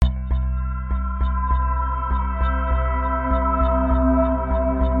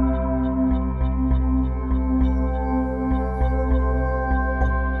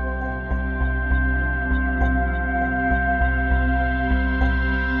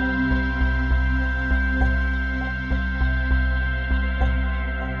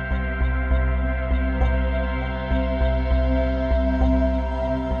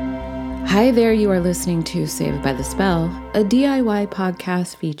Hi there, you are listening to Saved by the Spell, a DIY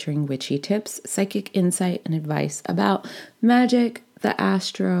podcast featuring witchy tips, psychic insight, and advice about magic, the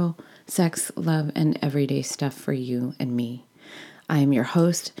astro, sex, love, and everyday stuff for you and me. I am your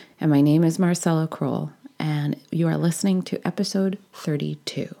host, and my name is Marcella Kroll, and you are listening to episode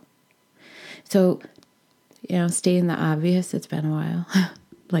 32. So, stating the obvious, it's been a while,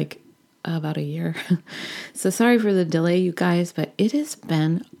 like about a year. So sorry for the delay, you guys, but it has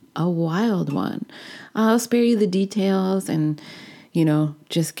been a wild one. I'll spare you the details and,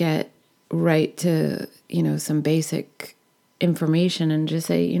 just get right to, some basic information and just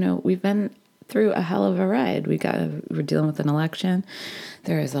say, we've been through a hell of a ride. We're dealing with an election.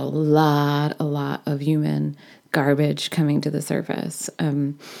 There is a lot of human garbage coming to the surface.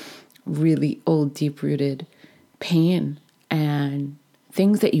 Really old, deep-rooted pain and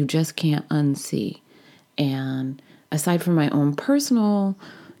things that you just can't unsee. And aside from my own personal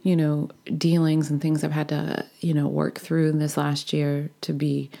dealings and things I've had to, work through in this last year to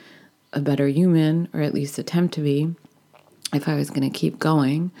be a better human, or at least attempt to be, if I was going to keep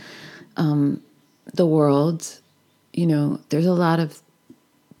going. The world, there's a lot of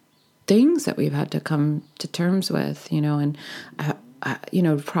things that we've had to come to terms with, and,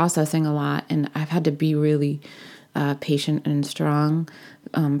 processing a lot. And I've had to be really patient and strong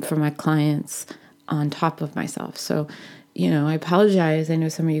for my clients on top of myself. So, I apologize. I know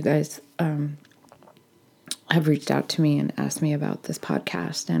some of you guys have reached out to me and asked me about this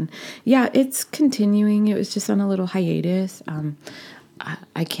podcast. And yeah, it's continuing. It was just on a little hiatus.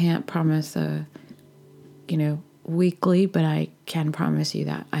 I can't promise weekly, but I can promise you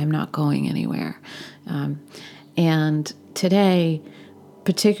that I'm not going anywhere. And today,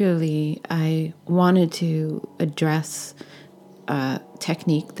 particularly, I wanted to address a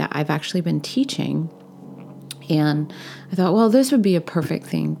technique that I've actually been teaching. And I thought, well, this would be a perfect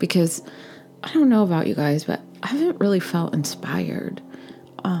thing because I don't know about you guys, but I haven't really felt inspired.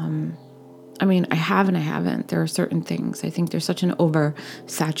 I have and I haven't. There are certain things. I think there's such an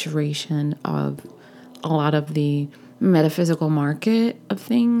oversaturation of a lot of the metaphysical market of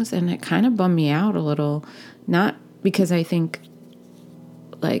things, and it kind of bummed me out a little. Not because I think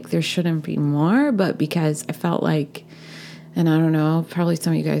like there shouldn't be more, but because I felt like, and I don't know, probably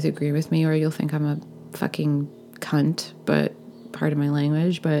some of you guys agree with me, or you'll think I'm a fucking cunt, but pardon my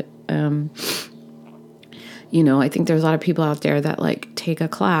language, but I think there's a lot of people out there that like take a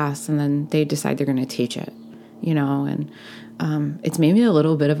class and then they decide they're going to teach it, and it's made me a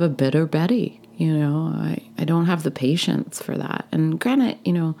little bit of a bitter Betty. I don't have the patience for that. And granted,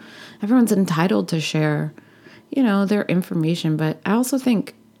 everyone's entitled to share, their information, but I also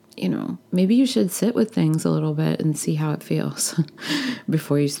think, maybe you should sit with things a little bit and see how it feels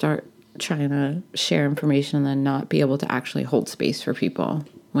before you start trying to share information and then not be able to actually hold space for people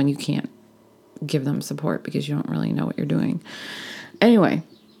when you can't give them support because you don't really know what you're doing. Anyway,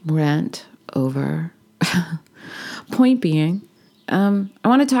 rant over. Point being, I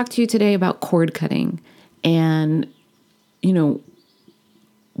want to talk to you today about cord cutting. And, a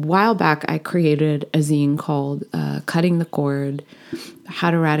while back, I created a zine called Cutting the Cord, How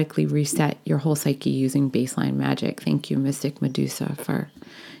to Radically Reset Your Whole Psyche Using Baseline Magic. Thank you, Mystic Medusa, for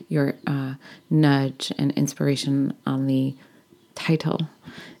your nudge and inspiration on the title.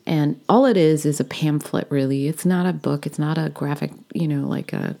 And all it is a pamphlet, really. It's not a book. It's not a graphic,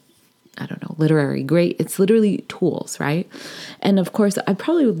 like a, literary great. It's literally tools, right? And of course, I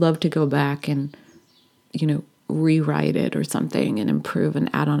probably would love to go back and, rewrite it or something and improve and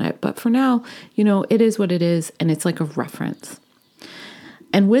add on it. But for now, it is what it is. And it's like a reference.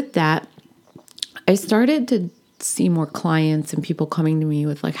 And with that, I started to see more clients and people coming to me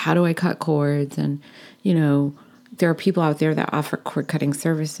with like, how do I cut cords? And, there are people out there that offer cord cutting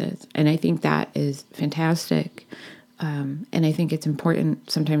services. And I think that is fantastic. And I think it's important.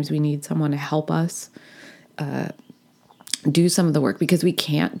 Sometimes we need someone to help us do some of the work because we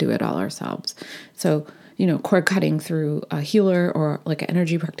can't do it all ourselves. So, cord cutting through a healer or like an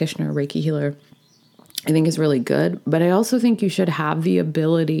energy practitioner, Reiki healer, I think is really good. But I also think you should have the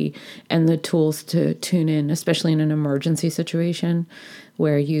ability and the tools to tune in, especially in an emergency situation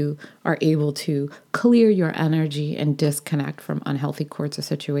where you are able to clear your energy and disconnect from unhealthy cords or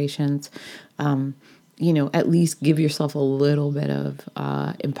situations. At least give yourself a little bit of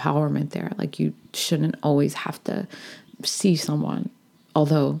empowerment there. Like you shouldn't always have to see someone,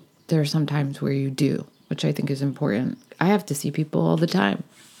 although there are some times where you do, which I think is important. I have to see people all the time.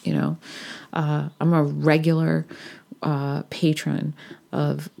 I'm a regular patron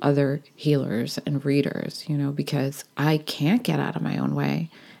of other healers and readers, because I can't get out of my own way.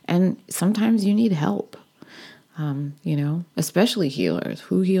 And sometimes you need help. especially healers.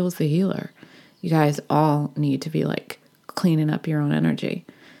 Who heals the healer? You guys all need to be like cleaning up your own energy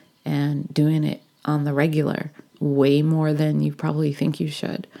and doing it on the regular, way more than you probably think you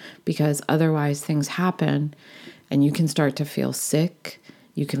should, because otherwise things happen and you can start to feel sick.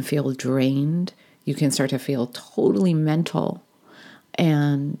 You can feel drained. You can start to feel totally mental.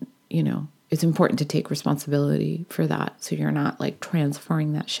 And, it's important to take responsibility for that. So you're not like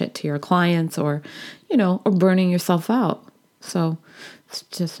transferring that shit to your clients or burning yourself out. So it's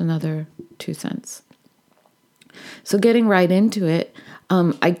just another 2 cents. So getting right into it,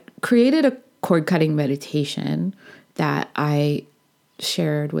 I created a cord cutting meditation that I've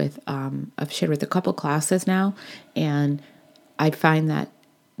shared with a couple classes now. And I find that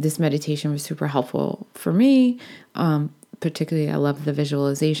this meditation was super helpful for me. Particularly, I love the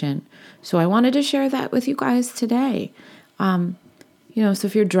visualization. So I wanted to share that with you guys today. So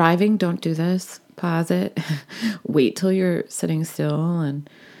if you're driving, don't do this. Pause it. Wait till you're sitting still. And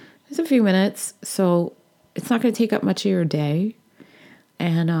it's a few minutes. So it's not going to take up much of your day.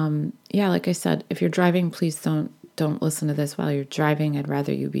 And like I said, if you're driving, please don't listen to this while you're driving. I'd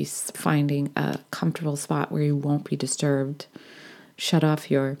rather you be finding a comfortable spot where you won't be disturbed. Shut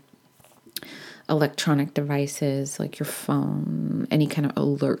off your electronic devices like your phone, any kind of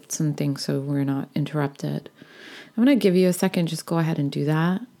alerts and things so we're not interrupted. I'm going to give you a second. Just go ahead and do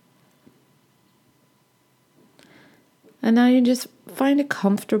that. And now you just find a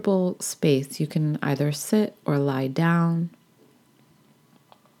comfortable space. You can either sit or lie down.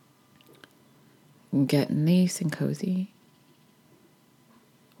 Get nice and cozy.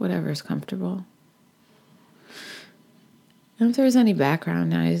 Whatever's comfortable. And if there's any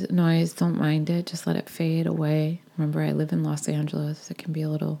background noise, don't mind it. Just let it fade away. Remember, I live in Los Angeles. It can be a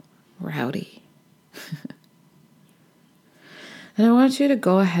little rowdy. And I want you to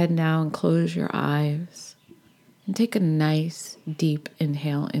go ahead now and close your eyes and take a nice deep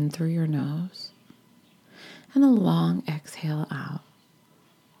inhale in through your nose and a long exhale out.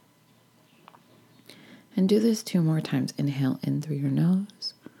 And do this 2 more times. Inhale in through your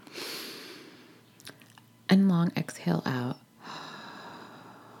nose and long exhale out.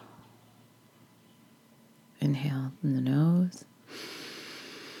 Inhale in the nose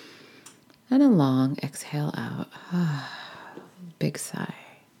and a long exhale out. Big sigh.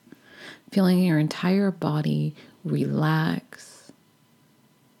 Feeling your entire body relax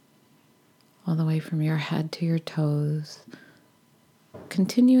all the way from your head to your toes.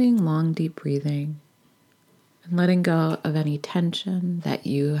 Continuing long, deep breathing and letting go of any tension that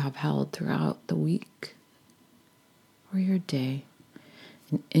you have held throughout the week or your day.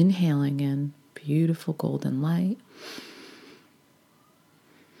 And inhaling in beautiful golden light.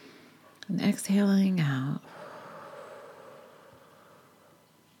 And exhaling out.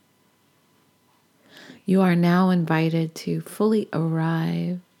 You are now invited to fully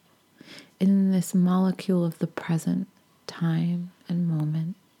arrive in this molecule of the present time and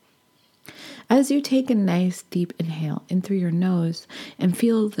moment. As you take a nice deep inhale in through your nose and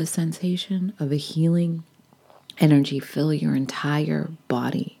feel the sensation of a healing energy fill your entire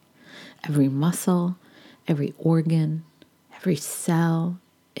body. Every muscle, every organ, every cell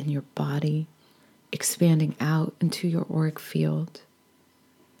in your body, expanding out into your auric field.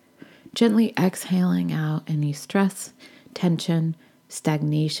 Gently exhaling out any stress, tension,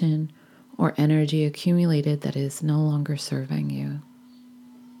 stagnation, or energy accumulated that is no longer serving you.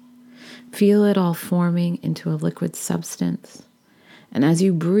 Feel it all forming into a liquid substance. And as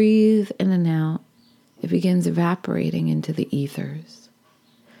you breathe in and out, it begins evaporating into the ethers.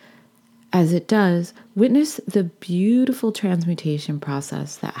 As it does, witness the beautiful transmutation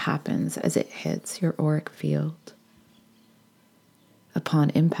process that happens as it hits your auric field. Upon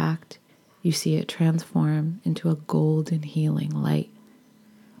impact, you see it transform into a golden healing light.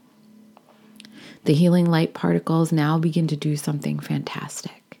 The healing light particles now begin to do something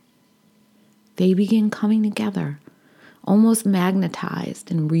fantastic. They begin coming together, almost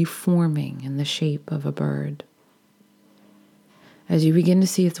magnetized and reforming in the shape of a bird. As you begin to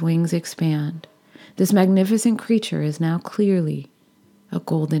see its wings expand, this magnificent creature is now clearly a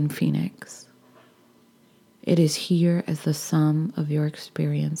golden phoenix. It is here as the sum of your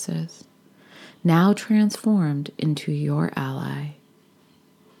experiences, now transformed into your ally.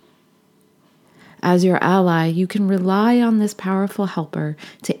 As your ally, you can rely on this powerful helper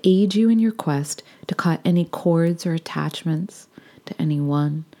to aid you in your quest to cut any cords or attachments to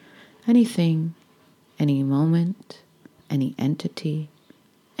anyone, anything, any moment, any entity,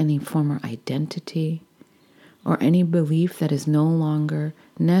 any former identity, or any belief that is no longer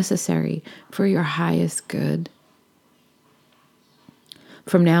necessary for your highest good.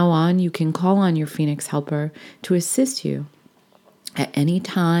 From now on, you can call on your Phoenix helper to assist you at any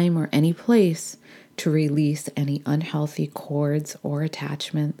time or any place to release any unhealthy cords or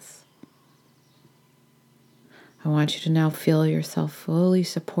attachments. I want you to now feel yourself fully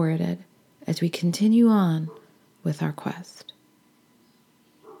supported as we continue on with our quest.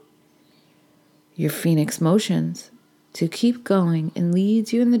 Your Phoenix motions to keep going and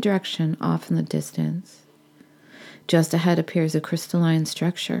leads you in the direction off in the distance. Just ahead appears a crystalline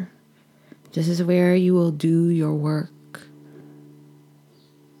structure. This is where you will do your work.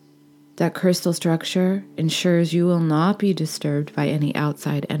 That crystal structure ensures you will not be disturbed by any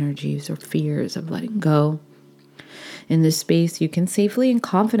outside energies or fears of letting go. In this space, you can safely and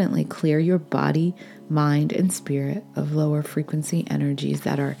confidently clear your body, mind, and spirit of lower frequency energies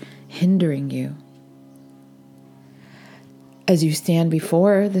that are hindering you. As you stand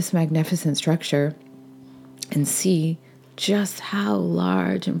before this magnificent structure and see just how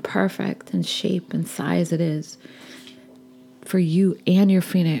large and perfect in shape and size it is for you and your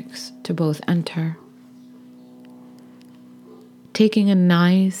Phoenix to both enter. Taking a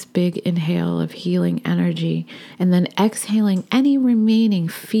nice big inhale of healing energy and then exhaling any remaining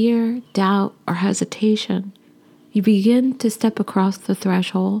fear, doubt, or hesitation, you begin to step across the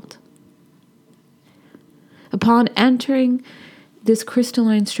threshold. Upon entering this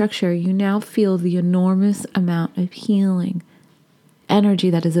crystalline structure, you now feel the enormous amount of healing energy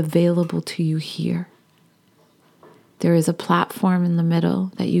that is available to you here. There is a platform in the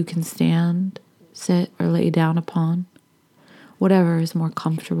middle that you can stand, sit, or lay down upon, whatever is more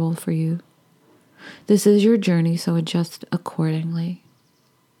comfortable for you. This is your journey, so adjust accordingly.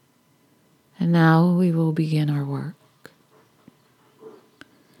 And now we will begin our work.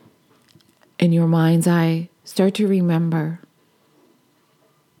 In your mind's eye, start to remember.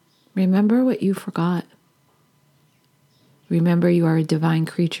 Remember what you forgot. Remember you are a divine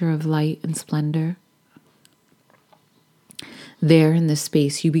creature of light and splendor. There in this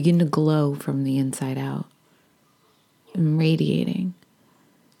space, you begin to glow from the inside out, and radiating,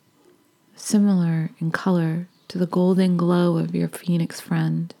 similar in color to the golden glow of your Phoenix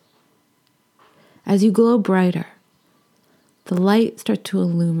friend. As you glow brighter, the light starts to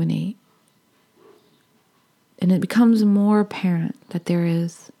illuminate, and it becomes more apparent that there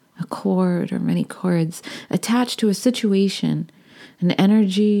is a cord or many cords attached to a situation, an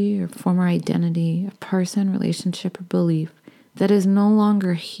energy or former identity, a person, relationship, or belief that is no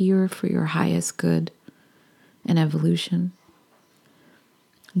longer here for your highest good and evolution.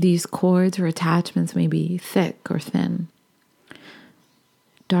 These cords or attachments may be thick or thin,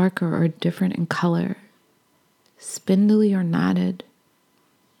 darker or different in color, spindly or knotted,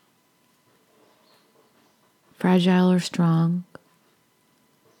 fragile or strong.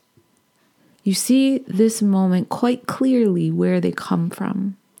 You see this moment quite clearly where they come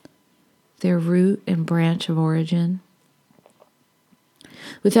from, their root and branch of origin.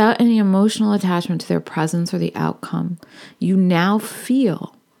 Without any emotional attachment to their presence or the outcome, you now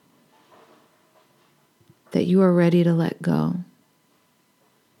feel that you are ready to let go.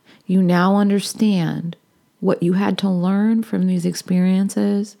 You now understand what you had to learn from these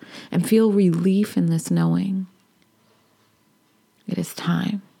experiences and feel relief in this knowing. It is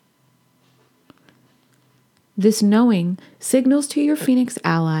time. This knowing signals to your Phoenix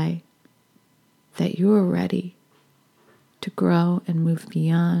ally that you are ready to grow and move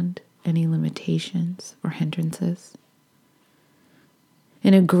beyond any limitations or hindrances.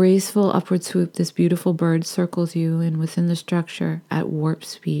 In a graceful upward swoop, this beautiful bird circles you and within the structure at warp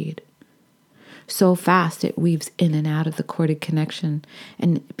speed. So fast it weaves in and out of the corded connection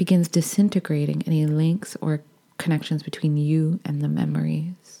and begins disintegrating any links or connections between you and the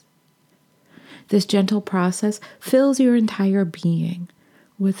memories. This gentle process fills your entire being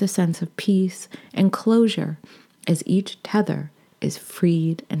with a sense of peace and closure as each tether is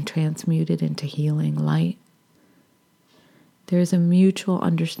freed and transmuted into healing light. There is a mutual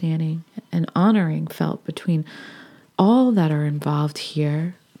understanding and honoring felt between all that are involved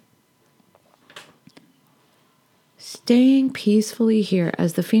here. Staying peacefully here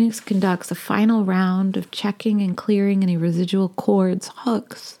as the Phoenix conducts a final round of checking and clearing any residual cords,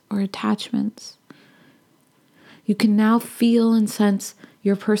 hooks, or attachments. You can now feel and sense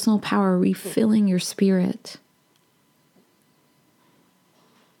your personal power refilling your spirit.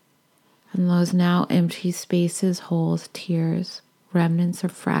 And those now empty spaces, holes, tears, remnants, or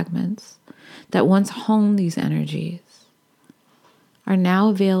fragments that once honed these energies are now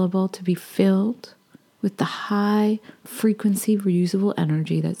available to be filled with the high frequency reusable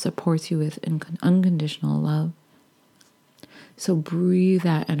energy that supports you with unconditional love. So breathe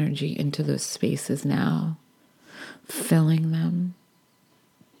that energy into those spaces now, filling them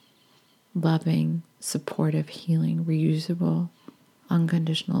loving, supportive, healing, reusable,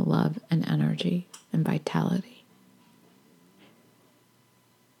 unconditional love and energy and vitality.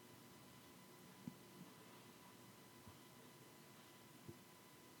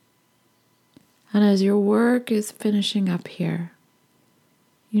 And as your work is finishing up here,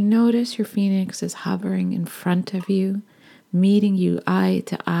 you notice your phoenix is hovering in front of you, meeting you eye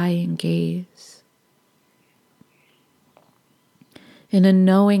to eye in gaze. In a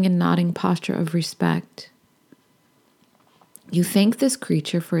knowing and nodding posture of respect, you thank this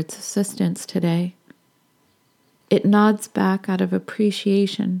creature for its assistance today. It nods back out of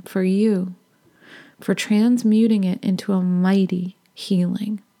appreciation for you, for transmuting it into a mighty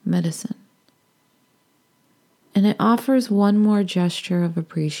healing medicine. And it offers one more gesture of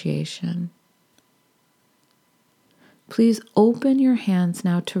appreciation. Please open your hands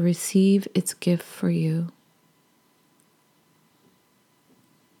now to receive its gift for you.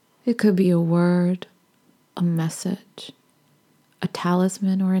 It could be a word, a message, a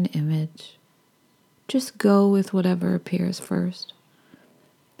talisman, or an image. Just go with whatever appears first.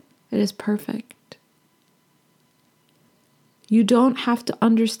 It is perfect. You don't have to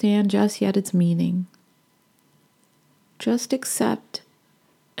understand just yet its meaning. Just accept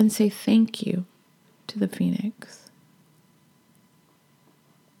and say thank you to the phoenix.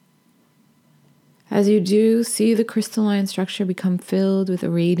 As you do, see the crystalline structure become filled with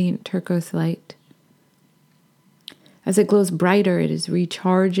a radiant turquoise light. As it glows brighter, it is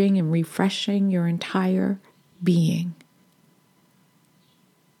recharging and refreshing your entire being.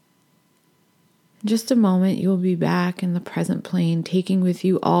 In just a moment, you will be back in the present plane, taking with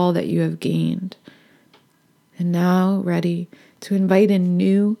you all that you have gained. And now ready to invite in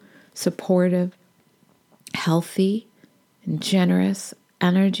new, supportive, healthy, and generous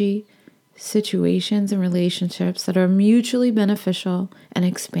energy, situations, and relationships that are mutually beneficial and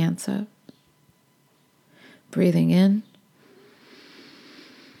expansive. Breathing in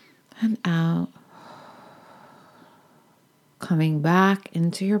and out. Coming back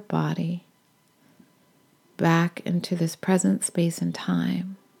into your body, back into this present space and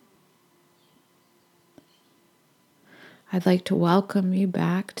time. I'd like to welcome you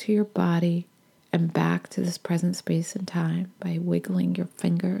back to your body and back to this present space and time by wiggling your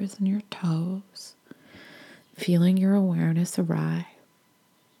fingers and your toes, feeling your awareness arrive.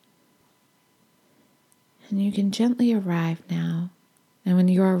 And you can gently arrive now. And when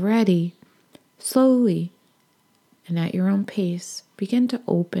you are ready, slowly and at your own pace, begin to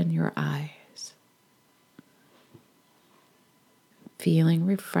open your eyes. Feeling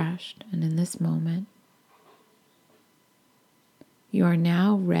refreshed and in this moment, you are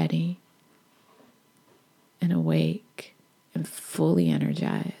now ready and awake and fully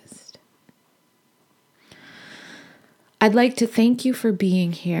energized. I'd like to thank you for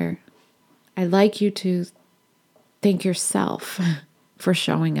being here. I'd like you to thank yourself for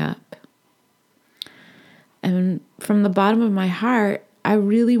showing up. And from the bottom of my heart, I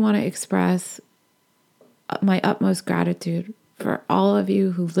really want to express my utmost gratitude for all of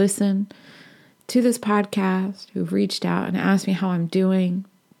you who listen to this podcast, who've reached out and asked me how I'm doing,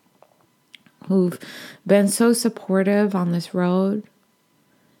 who've been so supportive on this road,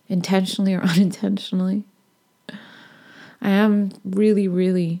 intentionally or unintentionally. I am really,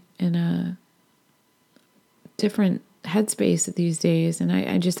 really in a different headspace these days, and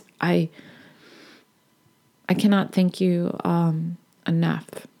I cannot thank you enough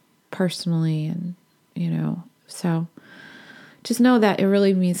personally, and so just know that it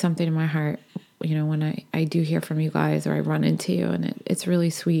really means something in my heart. When I do hear from you guys or I run into you, and it's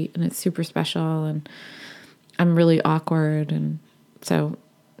really sweet and it's super special, and I'm really awkward. And so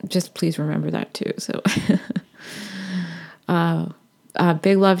just please remember that too. So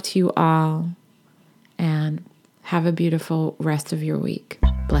big love to you all, and have a beautiful rest of your week.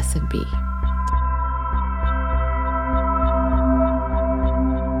 Blessed be.